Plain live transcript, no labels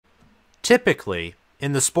Typically,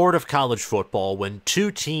 in the sport of college football, when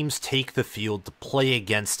two teams take the field to play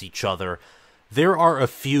against each other, there are a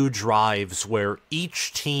few drives where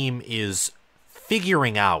each team is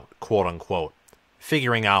figuring out, quote unquote,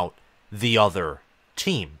 figuring out the other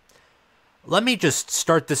team. Let me just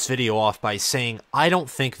start this video off by saying I don't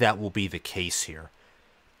think that will be the case here.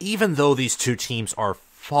 Even though these two teams are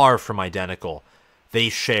far from identical, they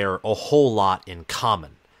share a whole lot in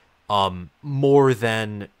common. More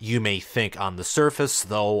than you may think on the surface,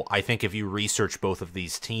 though I think if you research both of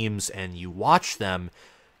these teams and you watch them,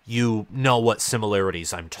 you know what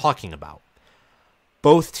similarities I'm talking about.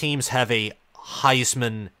 Both teams have a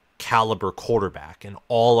Heisman caliber quarterback, an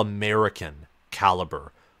All-American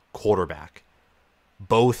caliber quarterback.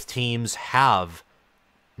 Both teams have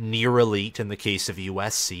near elite in the case of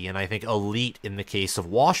USC, and I think elite in the case of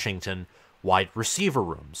Washington, wide receiver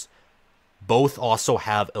rooms. Both also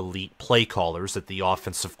have elite play callers at the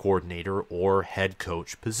offensive coordinator or head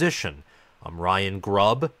coach position. Ryan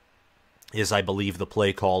Grubb is, I believe, the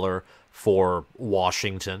play caller for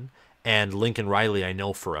Washington, and Lincoln Riley, I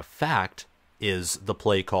know for a fact, is the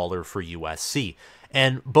play caller for USC.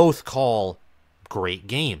 And both call great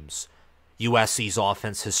games. USC's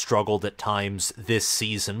offense has struggled at times this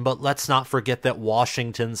season, but let's not forget that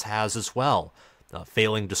Washington's has as well.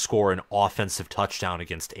 Failing to score an offensive touchdown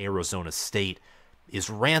against Arizona State is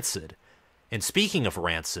rancid. And speaking of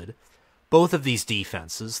rancid, both of these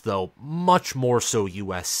defenses, though much more so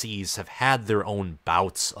USC's, have had their own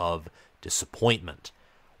bouts of disappointment.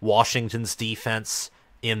 Washington's defense,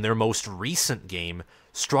 in their most recent game,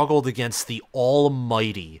 struggled against the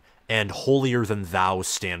almighty and holier-than-thou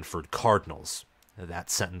Stanford Cardinals. That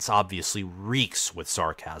sentence obviously reeks with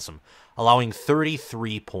sarcasm, allowing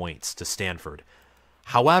 33 points to Stanford.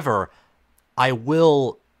 However, I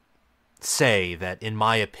will say that, in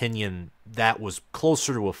my opinion, that was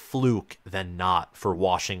closer to a fluke than not for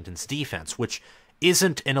Washington's defense, which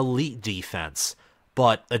isn't an elite defense,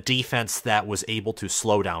 but a defense that was able to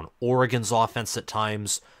slow down Oregon's offense at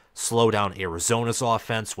times, slow down Arizona's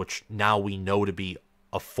offense, which now we know to be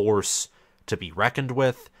a force to be reckoned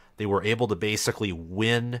with. They were able to basically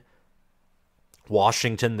win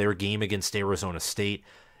Washington their game against Arizona State.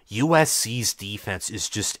 USC's defense is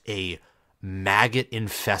just a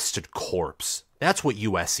maggot-infested corpse. That's what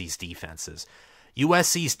USC's defense is.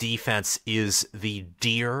 USC's defense is the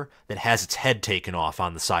deer that has its head taken off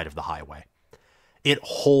on the side of the highway. It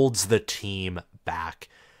holds the team back.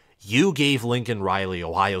 You gave Lincoln Riley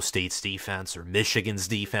Ohio State's defense, or Michigan's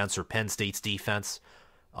defense, or Penn State's defense,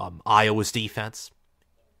 Iowa's defense,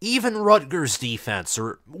 even Rutgers' defense,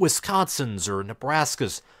 or Wisconsin's, or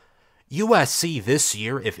Nebraska's. USC this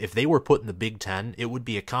year, if they were put in the Big Ten, it would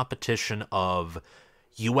be a competition of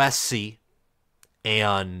USC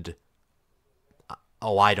and,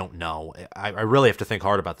 I don't know. I really have to think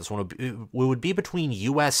hard about this one. It would be between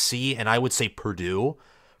USC and I would say Purdue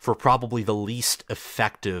for probably the least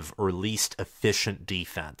effective or least efficient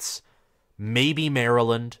defense. Maybe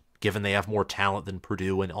Maryland, given they have more talent than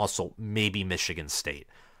Purdue, and also maybe Michigan State.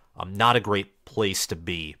 Not a great place to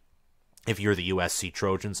be if you're the USC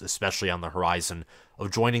Trojans, especially on the horizon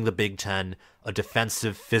of joining the Big Ten, a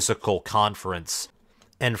defensive, physical conference.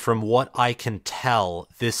 And from what I can tell,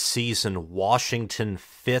 this season, Washington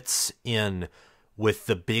fits in with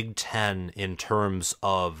the Big Ten in terms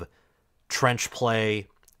of trench play,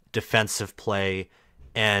 defensive play,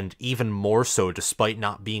 and even more so, despite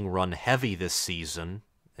not being run heavy this season.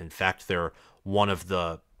 In fact, they're one of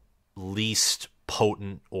the least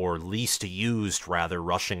potent, or least used, rather,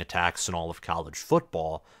 rushing attacks in all of college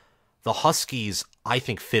football. The Huskies, I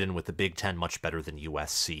think, fit in with the Big Ten much better than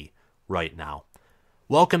USC right now.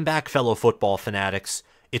 Welcome back, fellow football fanatics.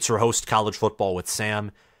 It's your host, College Football with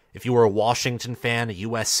Sam. If you are a Washington fan, a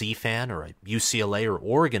USC fan, or a UCLA or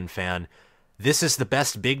Oregon fan, this is the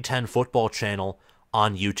best Big Ten football channel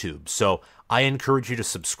on YouTube. So I encourage you to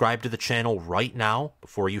subscribe to the channel right now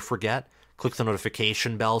before you forget. Click the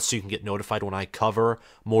notification bell so you can get notified when I cover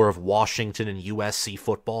more of Washington and USC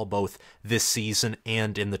football, both this season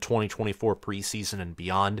and in the 2024 preseason and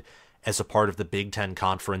beyond, as a part of the Big Ten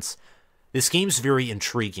Conference. This game's very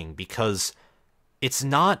intriguing because it's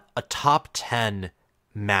not a top 10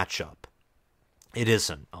 matchup. It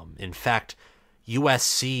isn't. In fact,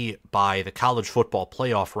 USC, by the college football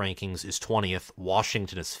playoff rankings, is 20th.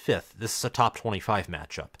 Washington is 5th. This is a top 25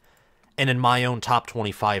 matchup. And in my own top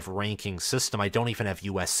 25 ranking system, I don't even have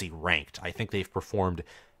USC ranked. I think they've performed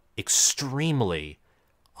extremely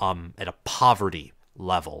at a poverty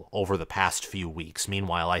level over the past few weeks.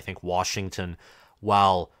 Meanwhile, I think Washington,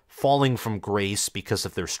 while falling from grace because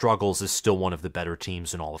of their struggles, is still one of the better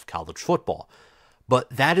teams in all of college football. But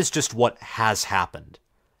that is just what has happened.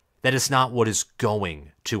 That is not what is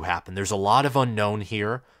going to happen. There's a lot of unknown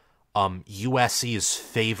here. USC is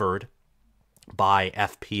favored by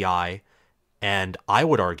FPI, and I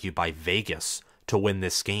would argue by Vegas to win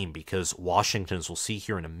this game, because Washington, as we'll see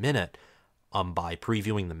here in a minute, by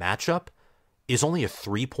previewing the matchup, is only a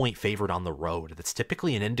 3-point favorite on the road. That's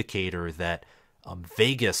typically an indicator that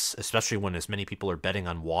Vegas, especially when as many people are betting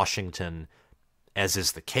on Washington, as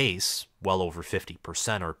is the case, well over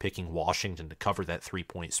 50% are picking Washington to cover that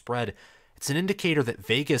 3-point spread. It's an indicator that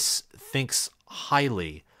Vegas thinks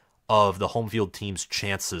highly of the home field team's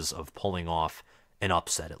chances of pulling off an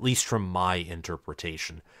upset, at least from my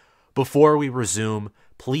interpretation. Before we resume,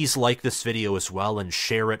 please like this video as well and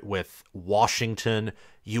share it with Washington,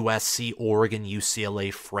 USC, Oregon,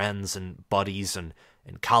 UCLA friends and buddies and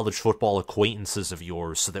college football acquaintances of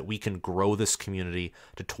yours so that we can grow this community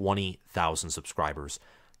to 20,000 subscribers.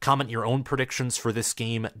 Comment your own predictions for this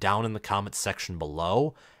game down in the comments section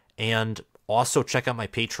below, and also check out my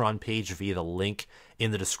Patreon page via the link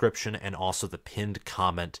in the description and also the pinned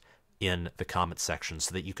comment in the comment section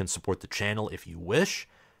so that you can support the channel if you wish.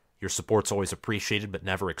 Your support's always appreciated but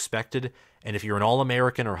never expected, and if you're an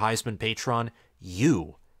All-American or Heisman patron,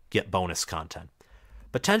 you get bonus content.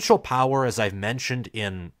 Potential power, as I've mentioned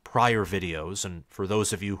in prior videos, and for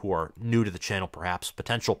those of you who are new to the channel perhaps,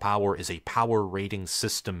 potential power is a power rating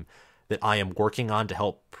system that I am working on to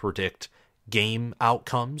help predict game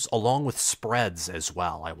outcomes, along with spreads as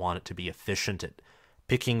well. I want it to be efficient at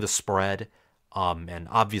picking the spread, and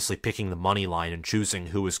obviously picking the money line and choosing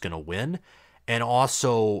who is going to win, and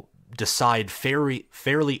also decide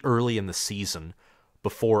fairly early in the season,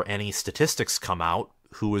 before any statistics come out,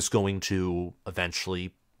 who is going to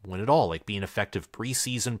eventually win it all, like be an effective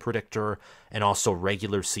preseason predictor and also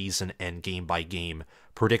regular season and game-by-game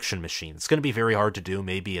prediction machine. It's going to be very hard to do.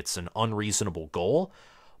 Maybe it's an unreasonable goal,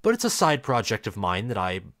 but it's a side project of mine that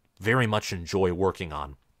I very much enjoy working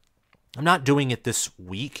on. I'm not doing it this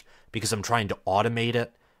week because I'm trying to automate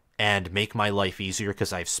it and make my life easier,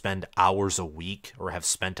 because I've spent hours a week, or have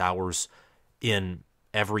spent hours in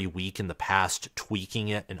every week in the past tweaking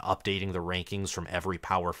it and updating the rankings from every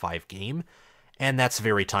Power 5 game, and that's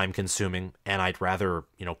very time consuming, and I'd rather,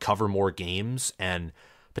 cover more games, and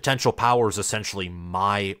potential power is essentially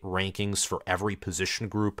my rankings for every position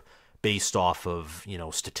group based off of,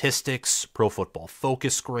 statistics, Pro Football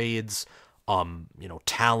Focus grades,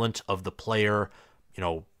 talent of the player,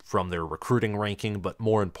 from their recruiting ranking, but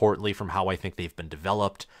more importantly from how I think they've been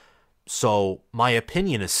developed. So my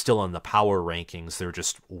opinion is still in the power rankings. They're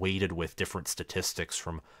just weighted with different statistics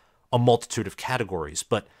from a multitude of categories.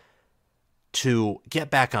 But to get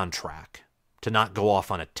back on track, to not go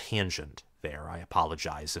off on a tangent there, I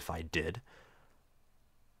apologize if I did,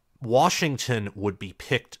 Washington would be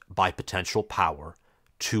picked by potential power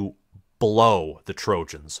to blow the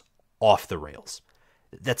Trojans off the rails.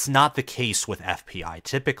 That's not the case with FPI.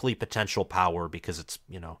 Typically potential power, because it's,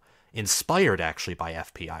 inspired actually by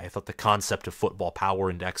FPI. I thought the concept of football power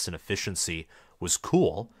index and efficiency was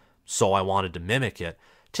cool, so I wanted to mimic it.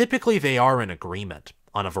 Typically they are in agreement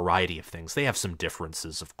on a variety of things. They have some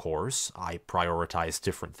differences, of course. I prioritize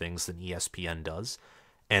different things than ESPN does,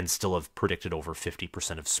 and still have predicted over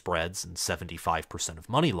 50% of spreads and 75% of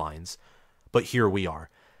money lines. But here we are.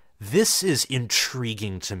 This is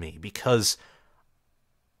intriguing to me because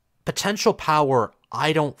potential power,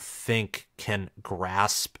 I don't think, can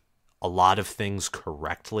grasp a lot of things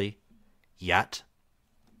correctly yet.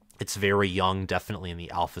 It's very young, definitely in the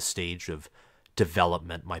alpha stage of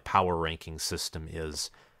development, my power ranking system is.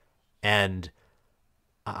 And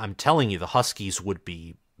I'm telling you, the Huskies would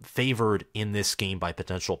be favored in this game by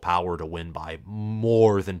potential power to win by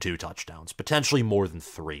more than 2 touchdowns, potentially more than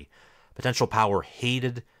 3. Potential power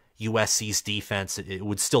hated USC's defense. It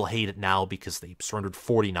would still hate it now because they surrendered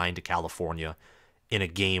 49 to California in a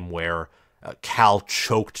game where Cal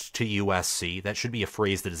choked to USC. That should be a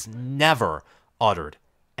phrase that is never uttered,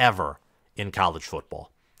 ever, in college football.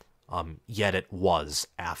 Yet it was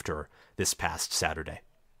after this past Saturday.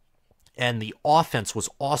 And the offense was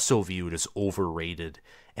also viewed as overrated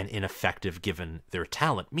and ineffective given their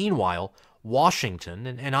talent. Meanwhile, Washington,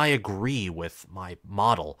 and I agree with my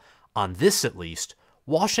model on this at least,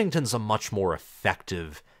 Washington's a much more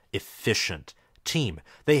effective, efficient team.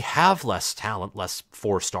 They have less talent, less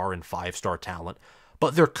 4-star and 5-star talent,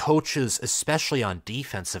 but their coaches, especially on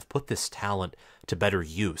defense, have put this talent to better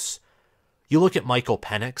use. You look at Michael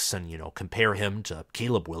Penix and, compare him to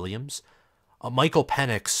Caleb Williams. Michael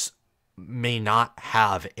Penix may not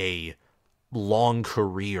have a long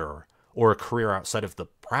career or a career outside of the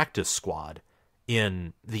practice squad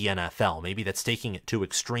in the NFL. Maybe that's taking it too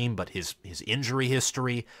extreme, but his injury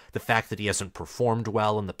history, the fact that he hasn't performed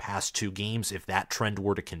well in the past 2 games, if that trend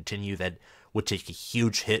were to continue, that would take a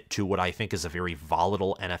huge hit to what I think is a very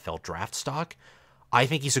volatile NFL draft stock. I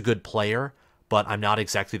think he's a good player, but I'm not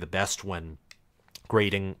exactly the best when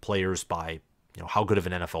grading players by how good of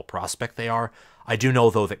an NFL prospect they are. I do know,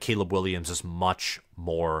 though, that Caleb Williams is much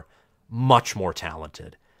more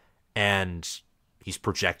talented, and he's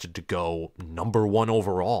projected to go number 1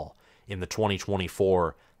 overall in the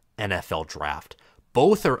 2024 NFL draft.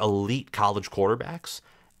 Both are elite college quarterbacks,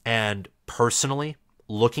 and personally,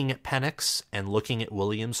 looking at Penix and looking at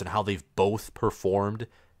Williams and how they've both performed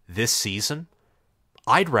this season,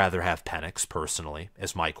 I'd rather have Penix, personally,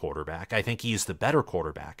 as my quarterback. I think he's the better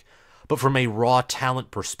quarterback. But from a raw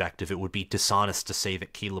talent perspective, it would be dishonest to say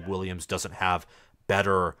that Caleb Williams doesn't have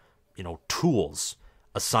better, tools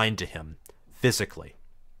assigned to him physically.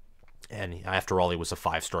 And after all, he was a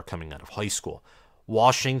 5-star coming out of high school.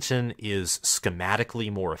 Washington is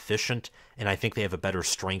schematically more efficient, and I think they have a better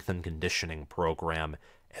strength and conditioning program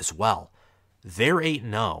as well. They're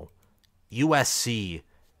 8-0. USC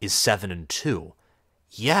is 7-2.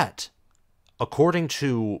 Yet, according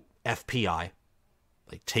to FPI,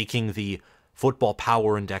 taking the Football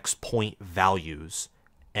Power Index point values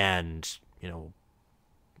and,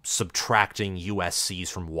 subtracting USC's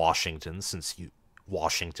from Washington, since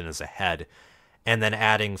Washington is ahead, and then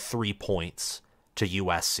adding 3 points to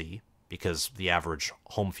USC, because the average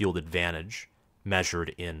home field advantage measured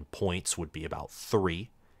in points would be about 3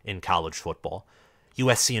 in college football.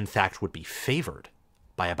 USC, in fact, would be favored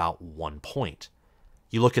by about 1 point.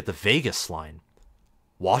 You look at the Vegas line,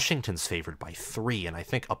 Washington's favored by 3, and I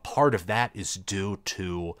think a part of that is due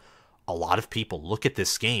to a lot of people look at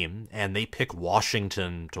this game and they pick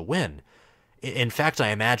Washington to win. In fact, I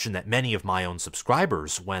imagine that many of my own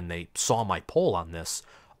subscribers, when they saw my poll on this,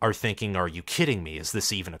 are thinking, are you kidding me? Is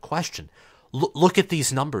this even a question? Look at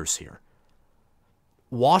these numbers here.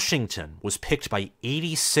 Washington was picked by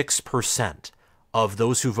 86% of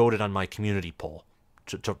those who voted on my community poll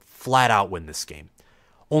to flat out win this game.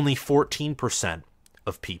 Only 14%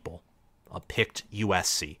 of people picked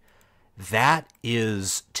USC. That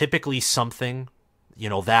is typically something,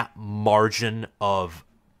 that margin of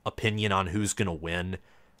opinion on who's going to win,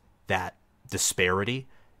 that disparity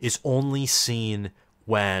is only seen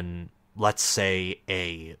when, let's say,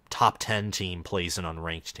 a top 10 team plays an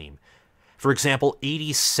unranked team. For example,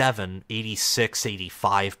 87, 86,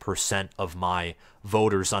 85% of my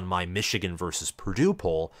voters on my Michigan versus Purdue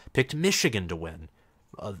poll picked Michigan to win.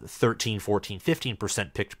 13, 14,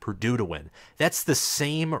 15% picked Purdue to win. That's the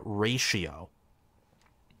same ratio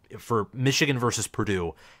for Michigan versus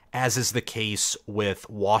Purdue as is the case with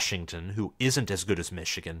Washington, who isn't as good as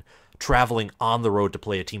Michigan, traveling on the road to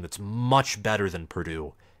play a team that's much better than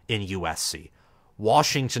Purdue in USC.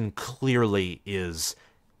 Washington clearly is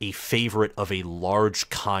a favorite of a large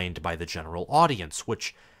kind by the general audience,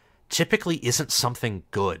 which typically isn't something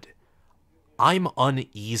good. I'm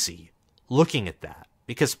uneasy looking at that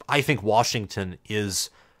because I think Washington is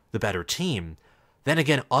the better team. Then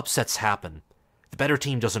again, upsets happen. The better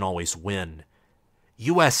team doesn't always win.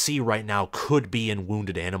 USC right now could be in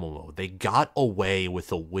wounded animal mode. They got away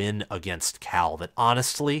with a win against Cal that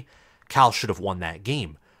honestly, Cal should have won that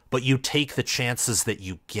game. But you take the chances that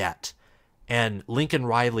you get. And Lincoln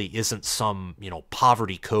Riley isn't some,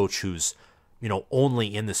 poverty coach who's,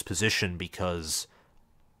 only in this position because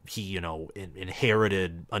he,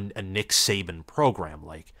 inherited a Nick Saban program.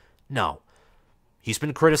 No. He's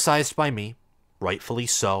been criticized by me, rightfully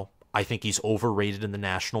so. I think he's overrated in the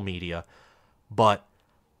national media, but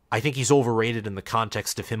I think he's overrated in the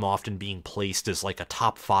context of him often being placed as a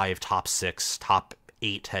top 5, top 6, top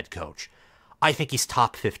 8 head coach. I think he's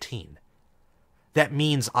top 15. That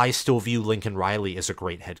means I still view Lincoln Riley as a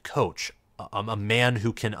great head coach, a man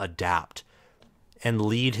who can adapt and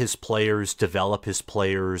lead his players, develop his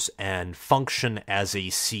players, and function as a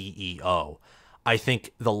CEO. I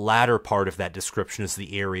think the latter part of that description is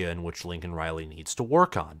the area in which Lincoln Riley needs to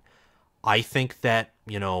work on. I think that,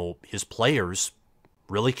 his players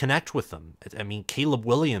really connect with them. I mean, Caleb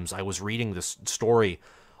Williams, I was reading this story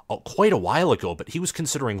quite a while ago, but he was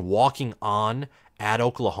considering walking on at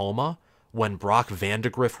Oklahoma when Brock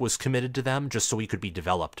Vandagriff was committed to them just so he could be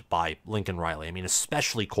developed by Lincoln Riley. I mean,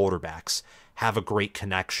 especially quarterbacks have a great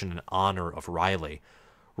connection and honor of Riley.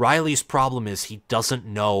 Riley's problem is he doesn't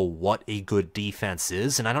know what a good defense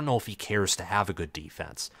is, and I don't know if he cares to have a good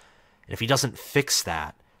defense. And if he doesn't fix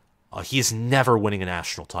that, he is never winning a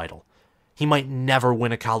national title. He might never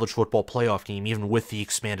win a college football playoff game, even with the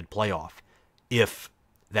expanded playoff, if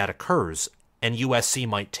that occurs. And USC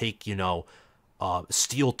might take,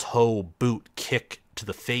 steel toe boot kick to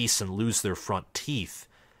the face and lose their front teeth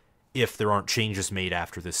if there aren't changes made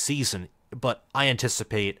after this season. But I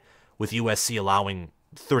anticipate with USC allowing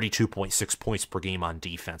 32.6 points per game on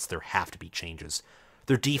defense, there have to be changes.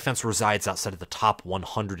 Their defense resides outside of the top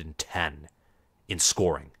 110 in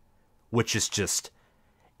scoring, which is just,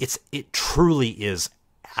 it truly is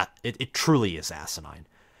asinine.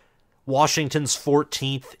 Washington's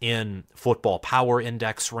 14th in Football Power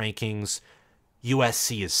Index rankings.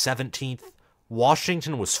 USC is 17th.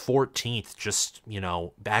 Washington was 14th just,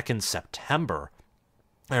 back in September.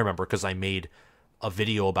 I remember because I made a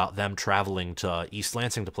video about them traveling to East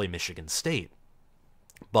Lansing to play Michigan State.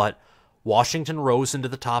 But Washington rose into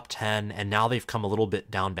the top 10, and now they've come a little bit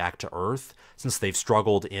down back to earth since they've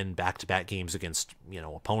struggled in back-to-back games against,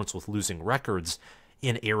 opponents with losing records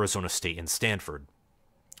in Arizona State and Stanford,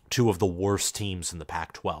 two of the worst teams in the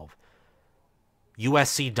Pac-12.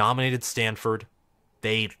 USC dominated Stanford.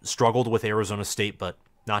 They struggled with Arizona State, but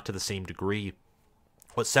not to the same degree.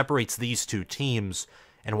 What separates these two teams,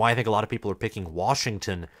 and why I think a lot of people are picking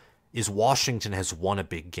Washington, is Washington has won a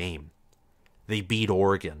big game. They beat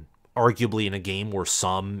Oregon, arguably in a game where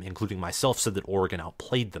some, including myself, said that Oregon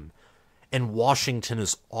outplayed them. And Washington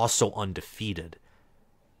is also undefeated.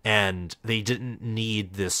 And they didn't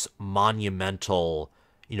need this monumental,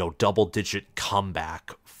 double-digit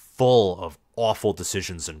comeback full of awful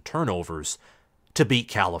decisions and turnovers to beat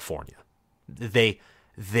California. They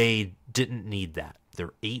didn't need that.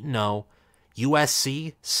 They're 8-0.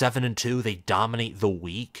 USC 7-2. They dominate the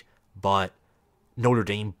week, but Notre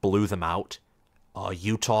Dame blew them out.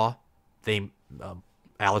 Utah,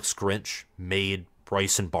 Alex Grinch made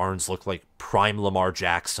Bryson Barnes look like prime Lamar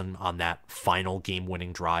Jackson on that final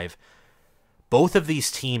game-winning drive. Both of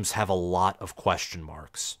these teams have a lot of question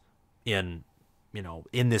marks in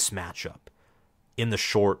this matchup, in the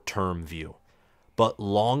short-term view. But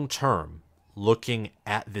long-term, looking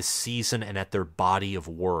at this season and at their body of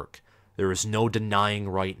work, there is no denying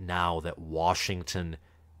right now that Washington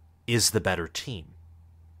is the better team.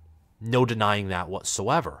 No denying that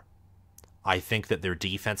whatsoever. I think that their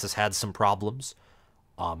defense has had some problems,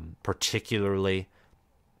 particularly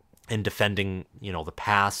in defending, the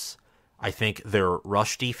pass. I think their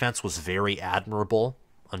rush defense was very admirable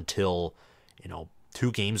until,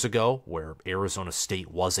 2 games ago, where Arizona State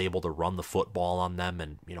was able to run the football on them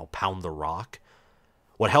and, pound the rock.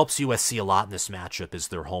 What helps USC a lot in this matchup is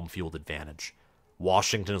their home field advantage.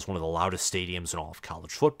 Washington is one of the loudest stadiums in all of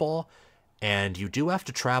college football, and you do have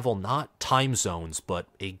to travel not time zones, but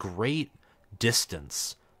a great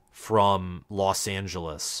distance from Los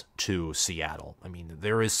Angeles to Seattle. I mean,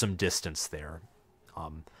 there is some distance there.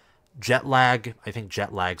 Jet lag, I think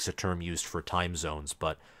jet lag's a term used for time zones,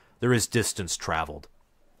 but there is distance traveled.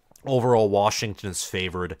 Overall, Washington is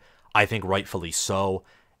favored, I think rightfully so.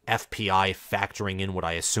 FPI, factoring in what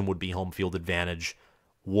I assume would be home field advantage,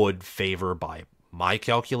 would favor, by my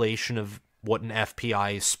calculation of what an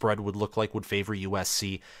FPI spread would look like, would favor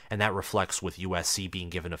USC, and that reflects with USC being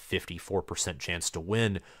given a 54% chance to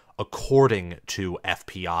win, according to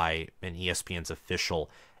FPI and ESPN's official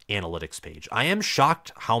analytics page. I am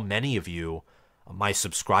shocked how many of you, my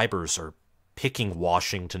subscribers, are picking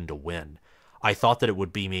Washington to win. I thought that it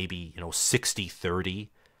would be maybe, 60-30,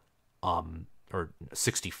 or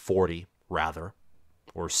 60-40 rather,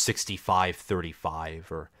 or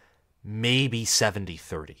 65-35, or maybe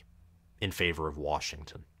 70-30 in favor of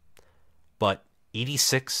Washington. But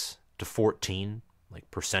 86-14,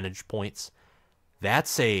 like percentage points,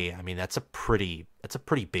 that's a pretty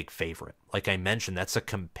big favorite. Like I mentioned, that's a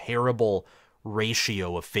comparable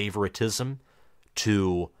ratio of favoritism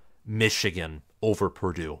to Michigan over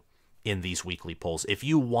Purdue in these weekly polls. If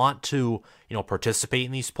you want to, participate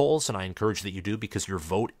in these polls, and I encourage that you do, because your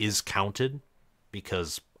vote is counted,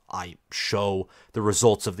 because I show the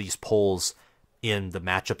results of these polls in the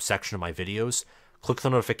matchup section of my videos, click the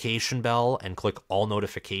notification bell and click all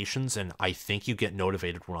notifications, and I think you get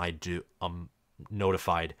notified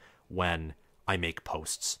when I make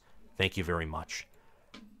posts. Thank you very much.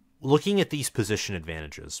 Looking at these position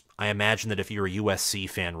advantages, I imagine that if you're a USC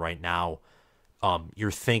fan right now, you're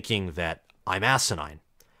thinking that I'm asinine.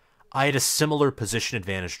 I had a similar position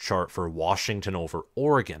advantage chart for Washington over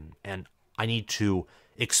Oregon, and I need to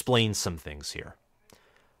explain some things here.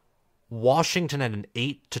 Washington had an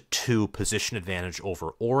 8-2 position advantage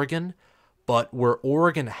over Oregon, but where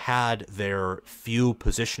Oregon had their few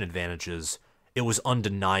position advantages, it was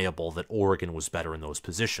undeniable that Oregon was better in those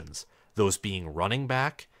positions, those being running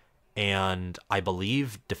back and I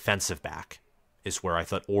believe defensive back is where I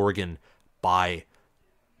thought Oregon, by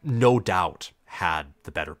no doubt, had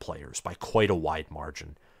the better players by quite a wide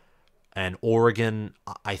margin. And Oregon,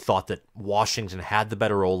 I thought that Washington had the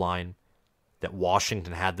better O-line, that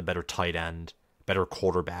Washington had the better tight end, better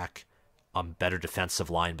quarterback, better defensive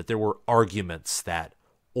line, but there were arguments that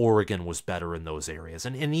Oregon was better in those areas,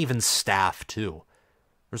 and even staff too.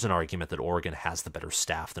 There's an argument that Oregon has the better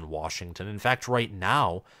staff than Washington. In fact, right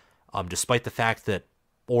now, despite the fact that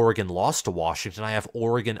Oregon lost to Washington, I have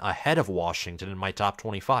Oregon ahead of Washington in my top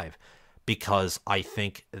 25 because I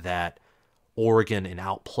think that Oregon, in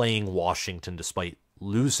outplaying Washington despite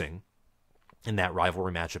losing in that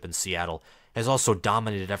rivalry matchup in Seattle, has also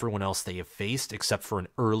dominated everyone else they have faced except for an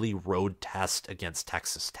early road test against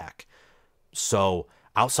Texas Tech. So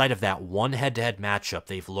outside of that one head-to-head matchup,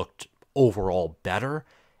 they've looked overall better,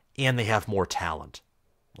 and they have more talent,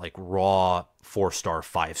 like raw 4-star,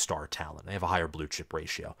 5-star talent. They have a higher blue chip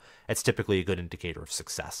ratio. That's typically a good indicator of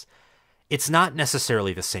success. It's not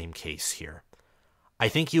necessarily the same case here. I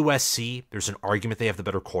think USC, there's an argument they have the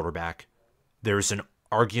better quarterback. There's an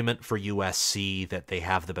argument for USC that they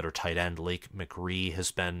have the better tight end. Lake McRee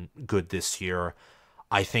has been good this year.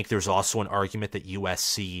 I think there's also an argument that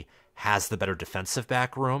USC has the better defensive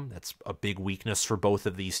back room. That's a big weakness for both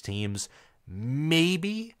of these teams.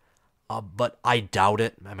 Maybe, but I doubt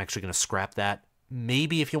it. I'm actually going to scrap that.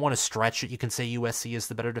 Maybe if you want to stretch it, you can say USC is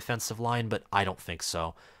the better defensive line, but I don't think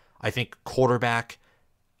so. I think quarterback,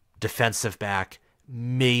 defensive back,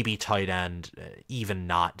 maybe tight end, even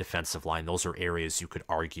not defensive line. Those are areas you could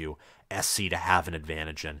argue SC to have an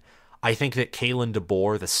advantage in. I think that Kalen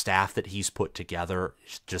DeBoer, the staff that he's put together,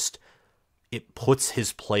 just it puts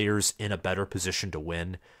his players in a better position to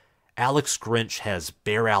win. Alex Grinch has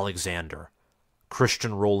Bear Alexander,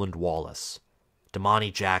 Christian Roland Wallace,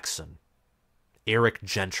 Damani Jackson, Eric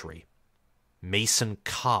Gentry, Mason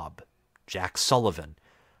Cobb, Jack Sullivan.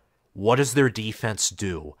 What does their defense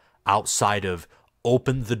do outside of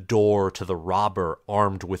open the door to the robber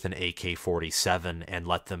armed with an AK-47 and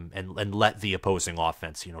let them and let the opposing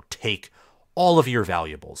offense, take all of your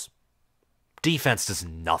valuables? Defense does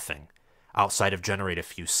nothing outside of generate a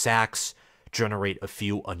few sacks, generate a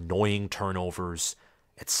few annoying turnovers,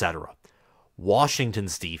 etc.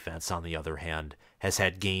 Washington's defense, on the other hand, has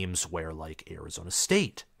had games where, like Arizona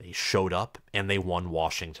State, they showed up and they won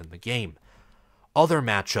Washington the game. Other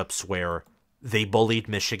matchups where they bullied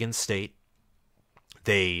Michigan State,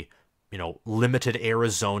 they, limited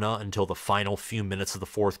Arizona until the final few minutes of the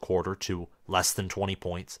fourth quarter to less than 20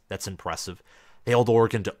 points. That's impressive. They held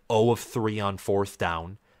Oregon to 0 of 3 on fourth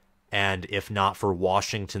down. And if not for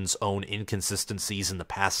Washington's own inconsistencies in the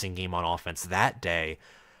passing game on offense that day,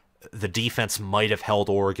 the defense might have held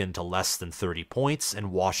Oregon to less than 30 points,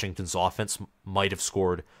 and Washington's offense might have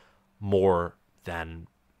scored more than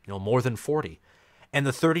 40. And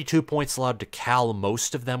the 32 points allowed to Cal,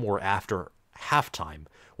 most of them were after halftime,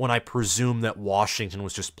 when I presume that Washington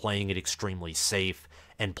was just playing it extremely safe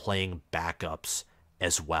and playing backups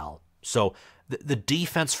as well. So the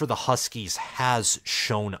defense for the Huskies has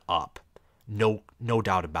shown up. No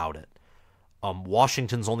doubt about it.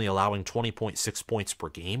 Washington's only allowing 20.6 points per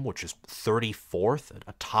game, which is 34th,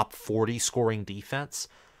 a top 40 scoring defense.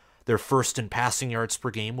 They're first in passing yards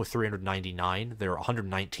per game with 399. They're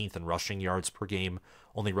 119th in rushing yards per game,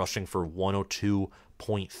 only rushing for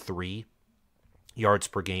 102.3 yards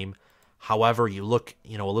per game. However, you look,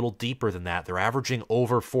 a little deeper than that. They're averaging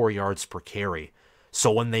over 4 yards per carry.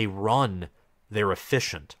 So when they run, they're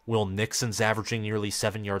efficient. Will Nixon's averaging nearly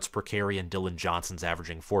 7 yards per carry, and Dylan Johnson's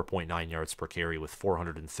averaging 4.9 yards per carry with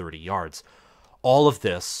 430 yards. All of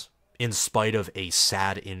this in spite of a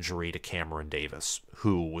sad injury to Cameron Davis,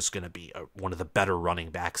 who was going to be one of the better running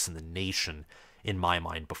backs in the nation, in my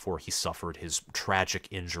mind, before he suffered his tragic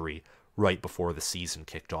injury right before the season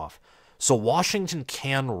kicked off. So Washington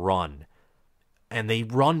can run, and they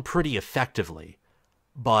run pretty effectively,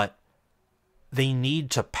 but they need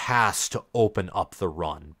to pass to open up the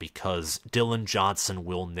run, because Dylan Johnson,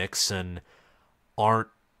 Will Nixon aren't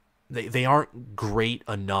great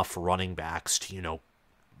enough running backs to,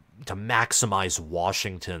 to maximize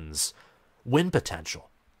Washington's win potential.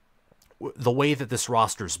 The way that this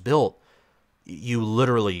roster's built, you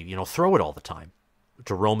literally, throw it all the time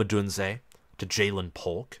to Rome Odunze, to Jalen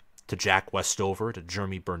Polk, to Jack Westover, to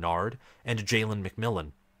Jeremy Bernard, and to Jalen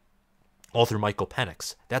McMillan, all through Michael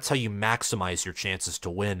Penix. That's how you maximize your chances to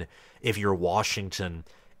win if you're Washington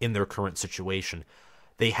in their current situation.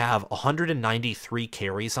 They have 193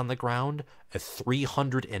 carries on the ground,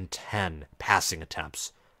 310 passing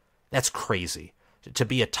attempts. That's crazy. To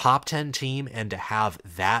be a top 10 team and to have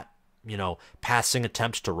that, passing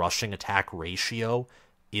attempt to rushing attack ratio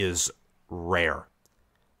is rare.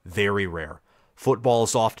 Very rare. Football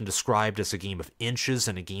is often described as a game of inches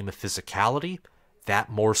and a game of physicality. that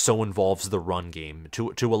more so involves the run game.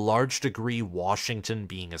 To a large degree, Washington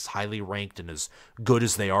being as highly ranked and as good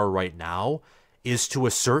as they are right now is to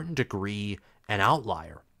a certain degree an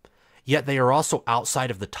outlier. Yet they are also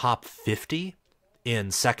outside of the top 50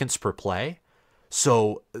 in seconds per play.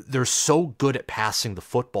 So they're so good at passing the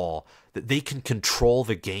football that they can control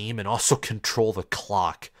the game and also control the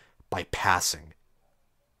clock by passing.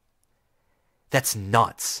 That's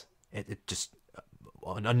nuts. It just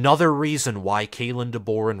another reason why Kalen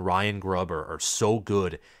DeBoer and Ryan Grubb are so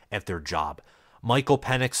good at their job. Michael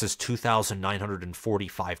Penix is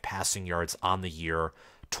 2,945 passing yards on the year,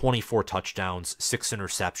 24 touchdowns, 6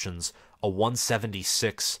 interceptions, a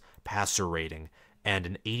 176 passer rating, and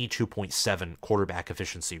an 82.7 quarterback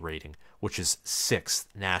efficiency rating, which is 6th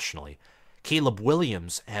nationally. Caleb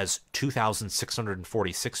Williams has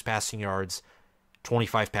 2,646 passing yards,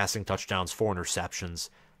 25 passing touchdowns, 4 interceptions.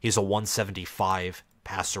 He has a 175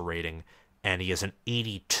 passer rating, and he has an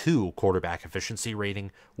 82 quarterback efficiency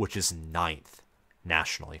rating, which is 9th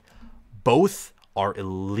nationally. Both are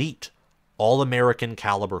elite All-American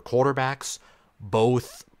caliber quarterbacks.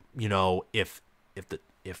 Both, you know, if the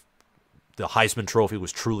Heisman Trophy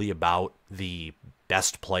was truly about the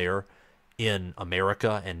best player in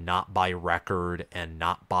America and not by record and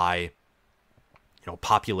not by,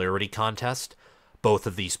 popularity contest, both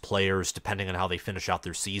of these players, depending on how they finish out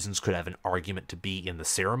their seasons, could have an argument to be in the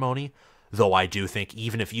ceremony. Though I do think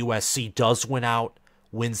even if USC does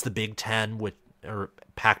wins the Big Ten or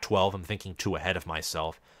Pac-12, I'm thinking 2 ahead of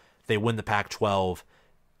myself. If they win the Pac-12,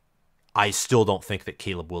 I still don't think that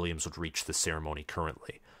Caleb Williams would reach the ceremony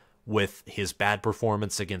currently. With his bad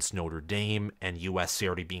performance against Notre Dame and USC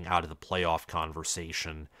already being out of the playoff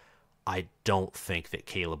conversation, I don't think that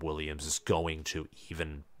Caleb Williams is going to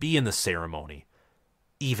even be in the ceremony,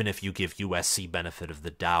 even if you give USC benefit of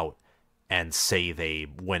the doubt and say they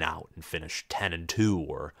win out and finish 10-2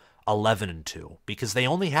 or 11-2, because they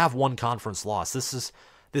only have one conference loss. This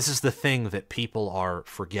is the thing that people are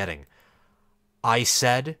forgetting. I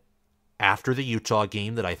said after the Utah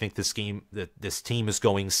game that I think this team is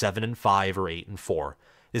going 7-5 or 8-4.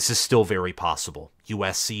 This is still very possible.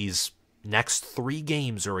 USC's next 3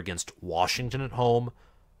 games are against Washington at home,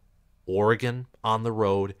 Oregon on the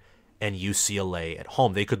road, and UCLA at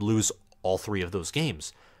home. They could lose all 3 of those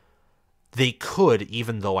games. They could,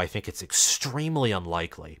 even though I think it's extremely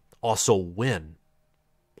unlikely, also win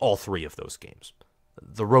all 3 of those games.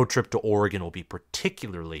 The road trip to Oregon will be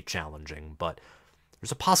particularly challenging, but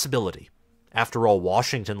there's a possibility. After all,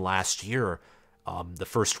 Washington last year, the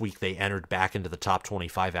first week they entered back into the top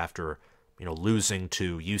 25 after losing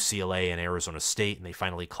to UCLA and Arizona State, and they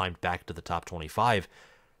finally climbed back to the top 25.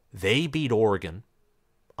 They beat Oregon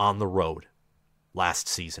on the road last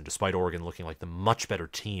season, despite Oregon looking like the much better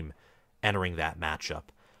team entering that matchup.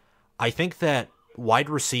 I think that wide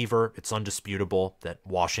receiver, it's undisputable that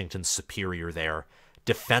Washington's superior there.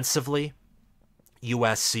 Defensively,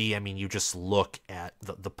 USC, you just look at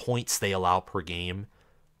the points they allow per game,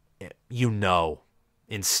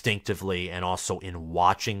 instinctively and also in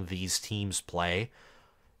watching these teams play,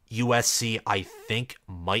 USC, I think,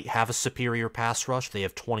 might have a superior pass rush. They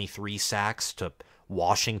have 23 sacks to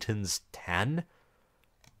Washington's 10.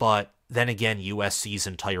 But then again, USC's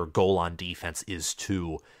entire goal on defense is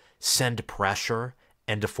to send pressure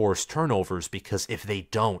and to force turnovers, because if they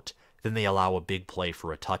don't, then they allow a big play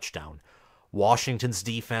for a touchdown. Washington's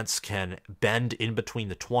defense can bend in between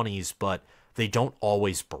the 20s, but they don't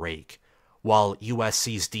always break, while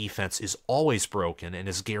USC's defense is always broken and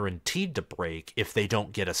is guaranteed to break if they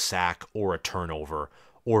don't get a sack or a turnover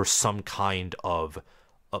or some kind of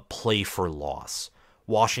a play for loss.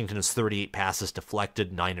 Washington has 38 passes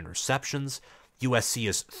deflected, 9 interceptions. USC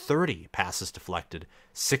has 30 passes deflected,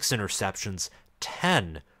 6 interceptions,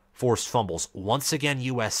 10 forced fumbles. Once again,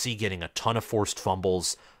 USC getting a ton of forced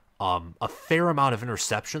fumbles, a fair amount of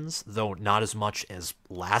interceptions, though not as much as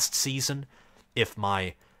last season, if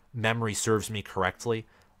my memory serves me correctly.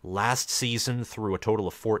 Last season, through a total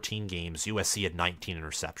of 14 games, USC had 19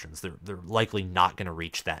 interceptions. They're likely not going to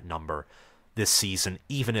reach that number this season,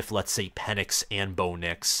 even if, let's say, Penix and Bo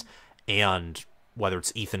Nix and whether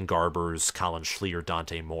it's Ethan Garbers, Colin Schleer,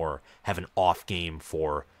 Dante Moore have an off game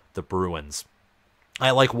for the Bruins.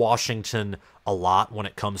 I like Washington a lot when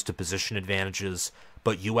it comes to position advantages,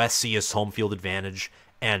 but USC has home field advantage,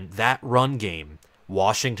 and that run game,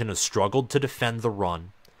 Washington has struggled to defend the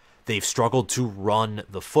run. They've struggled to run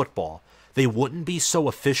the football. They wouldn't be so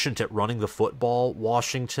efficient at running the football,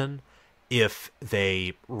 Washington, if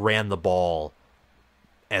they ran the ball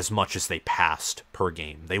as much as they passed per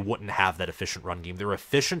game. They wouldn't have that efficient run game. They're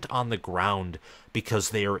efficient on the ground because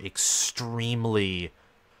they are extremely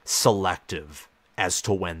selective as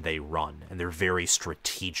to when they run, and they're very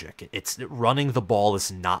strategic. It's running the ball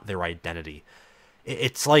is not their identity.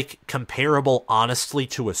 It's like comparable, honestly,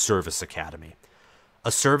 to a service academy.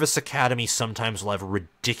 A service academy sometimes will have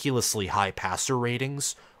ridiculously high passer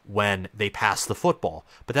ratings when they pass the football,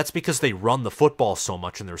 but that's because they run the football so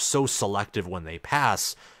much and they're so selective when they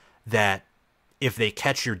pass that if they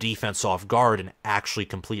catch your defense off guard and actually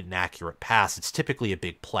complete an accurate pass, it's typically a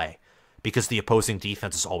big play because the opposing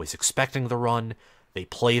defense is always expecting the run, they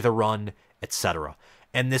play the run, etc.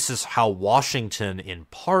 And this is how Washington, in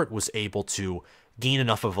part, was able to gain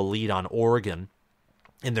enough of a lead on Oregon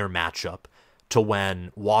in their matchup to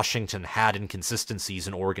when Washington had inconsistencies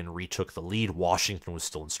and Oregon retook the lead, Washington was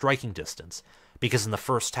still in striking distance. Because in the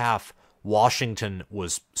first half, Washington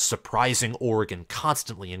was surprising Oregon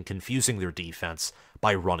constantly and confusing their defense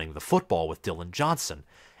by running the football with Dylan Johnson.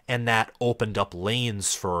 And that opened up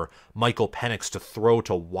lanes for Michael Penix to throw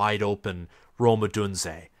to wide open Rome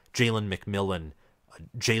Odunze, Jalen McMillan,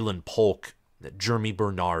 Jalen Polk, Jeremy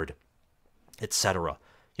Bernard, etc.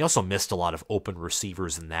 He also missed a lot of open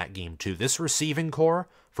receivers in that game too. This receiving core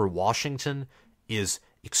for Washington is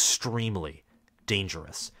extremely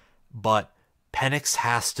dangerous. But Penix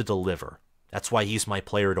has to deliver. That's why he's my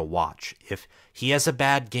player to watch. If he has a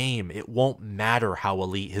bad game, it won't matter how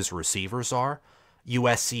elite his receivers are.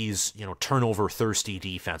 USC's, turnover-thirsty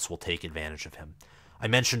defense will take advantage of him. I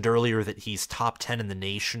mentioned earlier that he's top 10 in the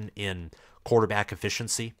nation in quarterback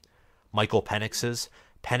efficiency. Michael Penix is.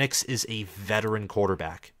 Penix is a veteran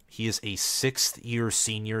quarterback. He is a sixth-year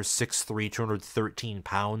senior, 6'3", 213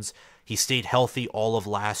 pounds. He stayed healthy all of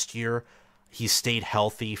last year. He stayed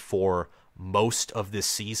healthy for most of this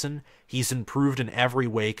season. He's improved in every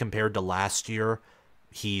way compared to last year.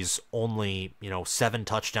 He's only, 7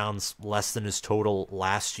 touchdowns less than his total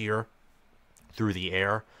last year through the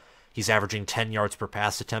air. He's averaging 10 yards per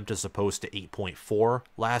pass attempt as opposed to 8.4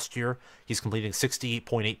 last year. He's completing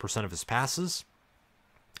 68.8% of his passes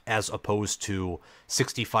as opposed to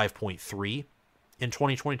 65.3 in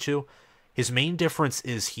 2022. His main difference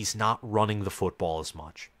is he's not running the football as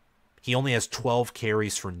much. He only has 12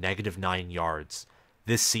 carries for -9 yards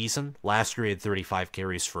this season. Last year he had 35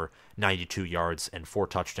 carries for 92 yards and 4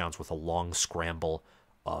 touchdowns with a long scramble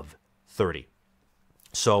of 30.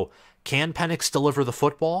 So can Penix deliver the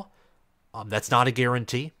football? That's not a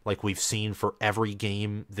guarantee, like we've seen for every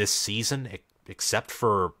game this season, except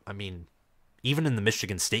for, even in the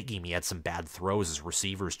Michigan State game, he had some bad throws. His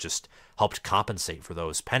receivers just helped compensate for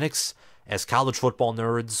those. Penix, as college football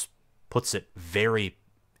nerds puts it very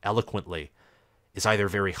eloquently, is either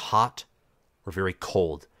very hot or very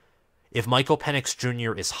cold. If Michael Penix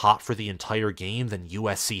Jr. is hot for the entire game, then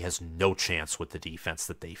USC has no chance with the defense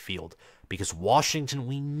that they field, because Washington,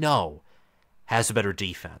 we know, has a better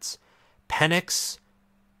defense. Penix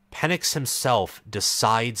himself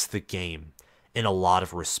decides the game in a lot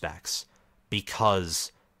of respects,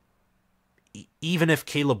 because even if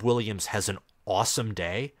Caleb Williams has an awesome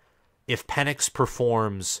day, if Penix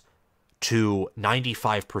performs to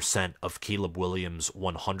 95% of Caleb Williams'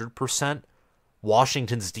 100%,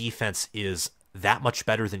 Washington's defense is that much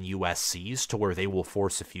better than USC's, to where they will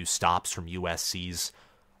force a few stops from USC's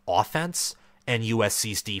offense, and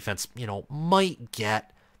USC's defense, might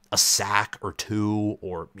get a sack or two,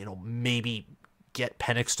 or, maybe get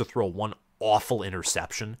Penix to throw one awful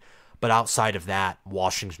interception. But outside of that,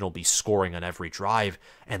 Washington will be scoring on every drive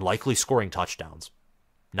and likely scoring touchdowns,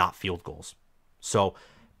 not field goals. So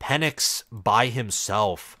Penix by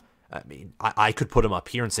himself, I could put him up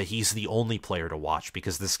here and say he's the only player to watch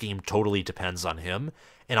because this game totally depends on him,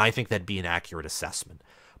 and I think that'd be an accurate assessment.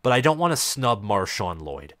 But I don't want to snub Marshawn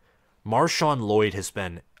Lloyd. Marshawn Lloyd has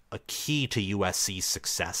been a key to USC's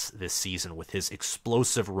success this season with his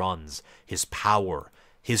explosive runs, his power,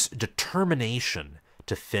 his determination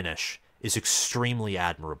to finish is extremely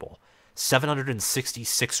admirable.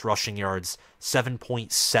 766 rushing yards,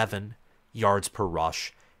 7.7 yards per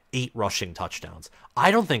rush, 8 rushing touchdowns.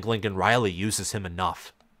 I don't think Lincoln Riley uses him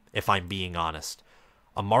enough, if I'm being honest.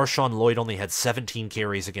 Marshawn Lloyd only had 17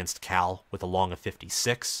 carries against Cal with a long of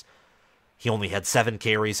 56. He only had 7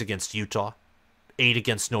 carries against Utah, 8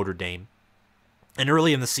 against Notre Dame. And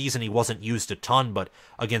early in the season, he wasn't used a ton, but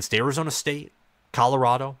against Arizona State,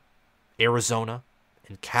 Colorado, Arizona,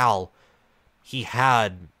 and Cal, he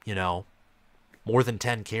had, more than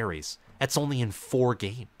 10 carries. That's only in 4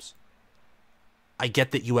 games. I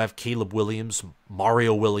get that you have Caleb Williams,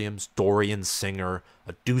 Mario Williams, Dorian Singer,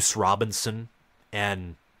 Deuce Robinson,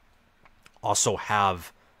 and also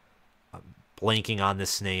have, blanking on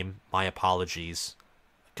this name, my apologies.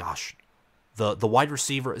 Gosh, the wide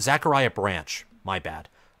receiver, Zachariah Branch, my bad.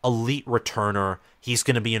 elite returner. He's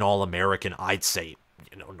going to be an All-American, I'd say,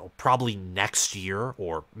 probably next year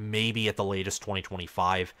or maybe at the latest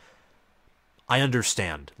 2025. I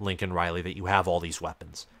understand, Lincoln Riley, that you have all these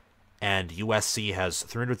weapons. And USC has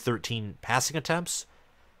 313 passing attempts,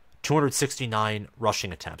 269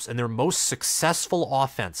 rushing attempts. And their most successful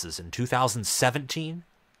offenses in 2017,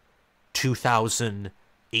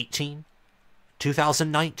 2018,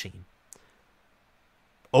 2019,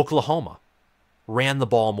 Oklahoma ran the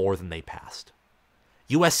ball more than they passed.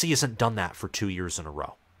 USC hasn't done that for 2 years in a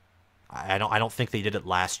row. I don't think they did it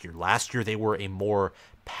last year. Last year they were a more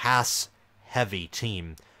pass-heavy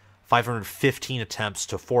team. 515 attempts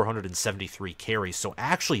to 473 carries. So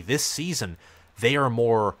actually this season they are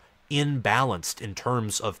more imbalanced in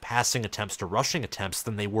terms of passing attempts to rushing attempts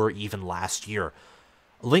than they were even last year.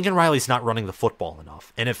 Lincoln Riley's not running the football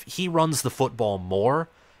enough. And if he runs the football more,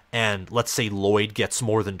 and let's say Lloyd gets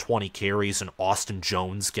more than 20 carries and Austin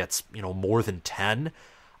Jones gets, more than 10,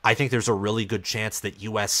 I think there's a really good chance that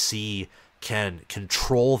USC can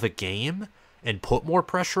control the game and put more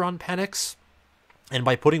pressure on Penix. And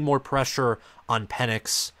by putting more pressure on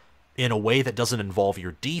Penix in a way that doesn't involve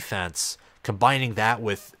your defense, combining that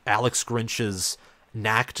with Alex Grinch's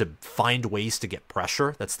knack to find ways to get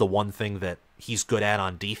pressure, that's the one thing that he's good at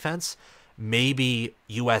on defense, maybe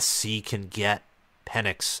USC can get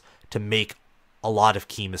Penix to make a lot of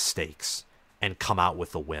key mistakes and come out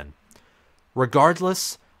with a win.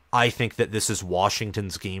 Regardless, I think that this is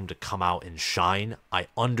Washington's game to come out and shine. I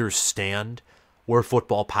understand where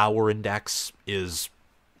Football Power Index is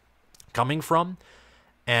coming from,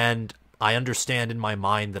 and I understand in my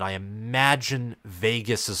mind that I imagine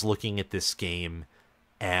Vegas is looking at this game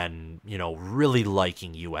and, really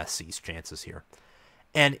liking USC's chances here.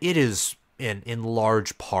 And it is in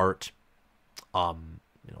large part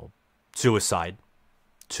suicide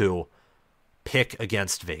to pick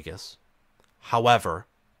against Vegas. However,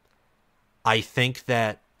 I think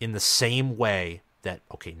that in the same way that,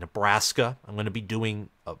 Nebraska, I'm going to be doing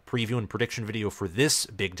a preview and prediction video for this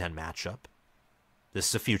Big Ten matchup. This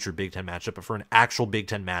is a future Big Ten matchup, but for an actual Big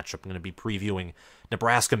Ten matchup, I'm going to be previewing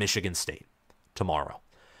Nebraska-Michigan State tomorrow.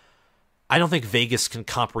 I don't think Vegas can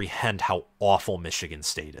comprehend how awful Michigan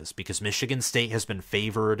State is, because Michigan State has been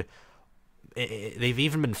favored. They've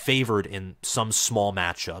even been favored in some small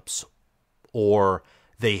matchups, or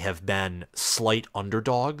they have been slight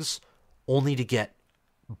underdogs, only to get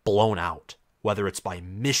blown out, whether it's by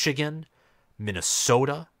Michigan,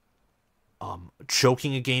 Minnesota,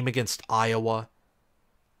 choking a game against Iowa.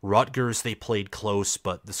 Rutgers, they played close,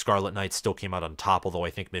 but the Scarlet Knights still came out on top, although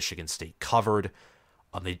I think Michigan State covered.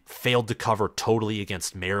 They failed to cover totally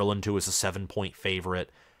against Maryland, who was a 7-point favorite,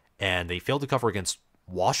 and they failed to cover against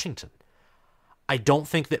Washington. I don't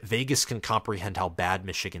think that Vegas can comprehend how bad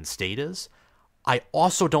Michigan State is. I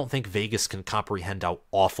also don't think Vegas can comprehend how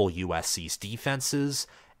awful USC's defense is,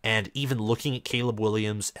 and even looking at Caleb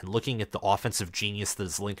Williams and looking at the offensive genius that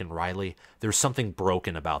is Lincoln Riley, there's something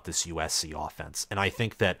broken about this USC offense. And I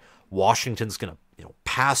think that Washington's going to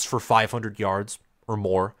pass for 500 yards or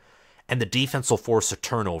more, and the defense will force a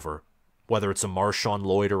turnover, whether it's a Marshawn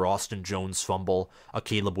Lloyd or Austin Jones fumble, a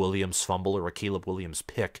Caleb Williams fumble, or a Caleb Williams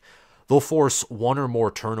pick. They'll force one or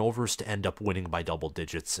more turnovers to end up winning by double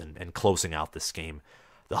digits and closing out this game.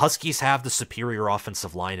 The Huskies have the superior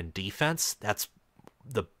offensive line and defense. That's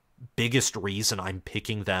the biggest reason I'm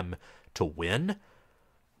picking them to win.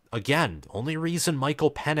 Again, the only reason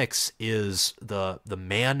Michael Penix is the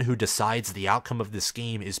man who decides the outcome of this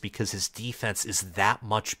game is because his defense is that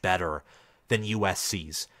much better than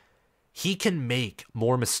USC's. He can make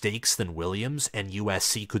more mistakes than Williams, and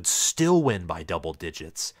USC could still win by double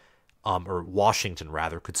digits. Or Washington,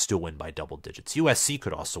 rather, could still win by double digits. USC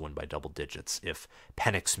could also win by double digits if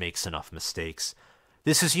Penix makes enough mistakes.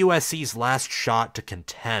 This is USC's last shot to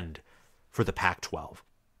contend for the Pac-12.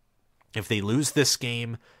 If they lose this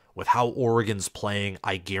game, with how Oregon's playing,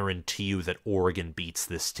 I guarantee you that Oregon beats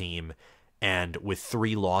this team. And with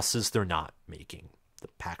 3 losses, they're not making the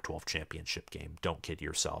Pac-12 Championship game. Don't kid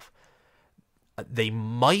yourself. They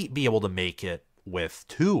might be able to make it with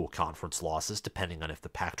 2 conference losses, depending on if the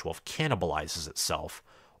Pac-12 cannibalizes itself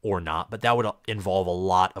or not. But that would involve a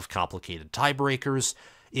lot of complicated tiebreakers.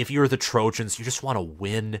 If you're the Trojans, you just want to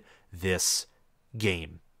win this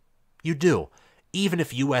game. You do. Even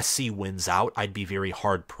if USC wins out, I'd be very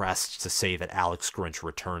hard-pressed to say that Alex Grinch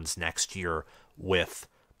returns next year with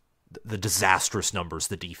the disastrous numbers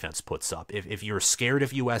the defense puts up. If you're scared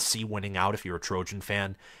of USC winning out, if you're a Trojan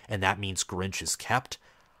fan, and that means Grinch is kept,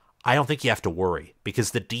 I don't think you have to worry,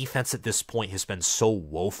 because the defense at this point has been so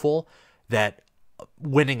woeful that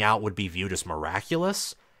winning out would be viewed as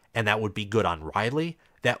miraculous, and that would be good on Riley.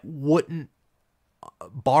 that wouldn't,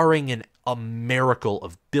 barring a miracle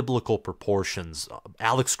of biblical proportions,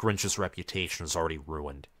 Alex Grinch's reputation is already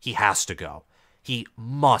ruined. He has to go. He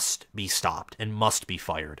must be stopped and must be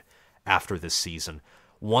fired after this season.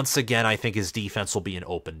 Once again, I think his defense will be an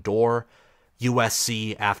open door.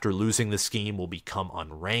 USC, after losing this game, will become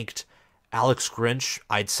unranked. Alex Grinch,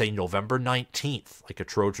 I'd say November 19th, like a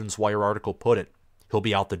Trojans Wire article put it, he'll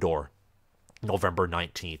be out the door November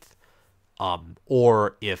 19th.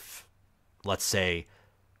 Or if, let's say,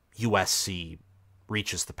 USC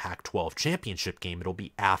reaches the Pac-12 Championship game, it'll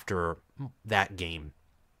be after that game.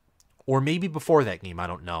 Or maybe before that game, I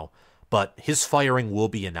don't know. But his firing will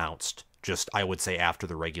be announced, just, I would say, after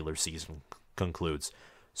the regular season concludes.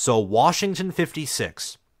 So, Washington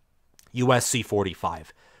 56, USC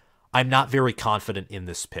 45. I'm not very confident in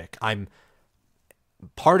this pick.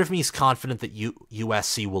 Part of me is confident that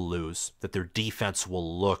USC will lose, that their defense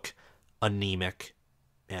will look anemic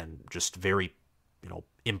and just very,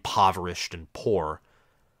 impoverished and poor.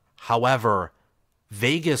 However,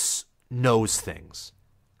 Vegas knows things.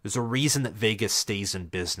 There's a reason that Vegas stays in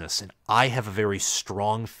business, and I have a very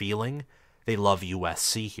strong feeling they love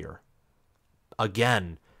USC here.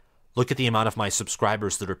 Again, look at the amount of my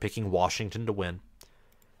subscribers that are picking Washington to win.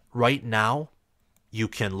 Right now, you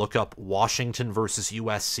can look up Washington versus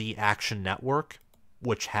USC Action Network,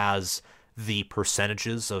 which has the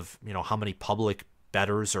percentages of, how many public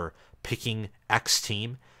bettors are picking X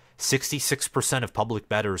team. 66% of public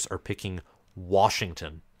bettors are picking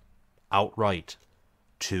Washington outright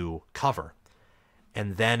to cover.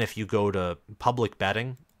 And then if you go to public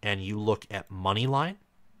betting and you look at money line,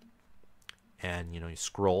 and you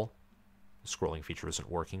scroll, the scrolling feature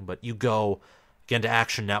isn't working, but you go again to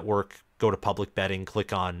Action Network, go to public betting,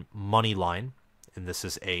 click on money line, and this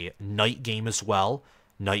is a night game as well.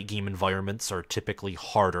 Night game environments are typically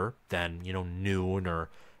harder than noon or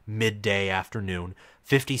midday afternoon.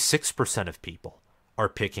 56% of people are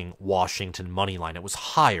picking Washington money line. It was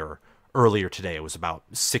higher earlier today. It was about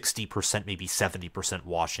 60%, maybe 70%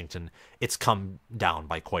 Washington. It's come down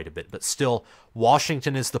by quite a bit, but still,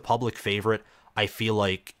 Washington is the public favorite. I feel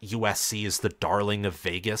like USC is the darling of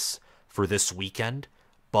Vegas for this weekend,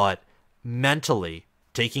 but mentally,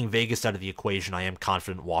 taking Vegas out of the equation, I am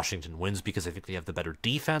confident Washington wins because I think they have the better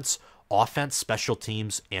defense, offense, special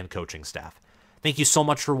teams, and coaching staff. Thank you so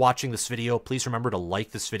much for watching this video. Please remember to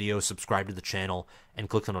like this video, subscribe to the channel, and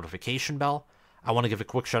click the notification bell. I want to give a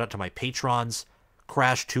quick shout out to my patrons,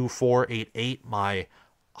 Crash2488, my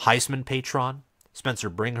Heisman patron, Spencer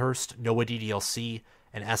Bringhurst, Noah DDLC,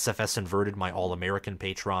 and SFS Inverted, my All-American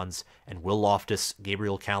patrons, and Will Loftus,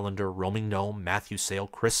 Gabriel Calendar, Roaming Gnome, Matthew Sale,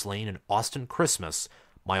 Chris Lane, and Austin Christmas,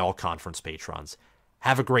 my All-Conference patrons.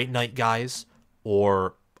 Have a great night, guys,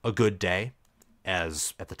 or a good day,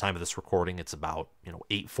 as at the time of this recording, it's about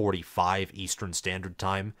 8:45 Eastern Standard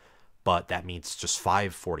Time, but that means just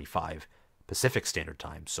 5:45 Pacific Standard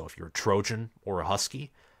Time. So if you're a Trojan or a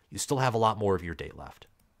Husky, you still have a lot more of your day left.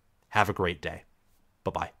 Have a great day.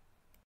 Bye-bye.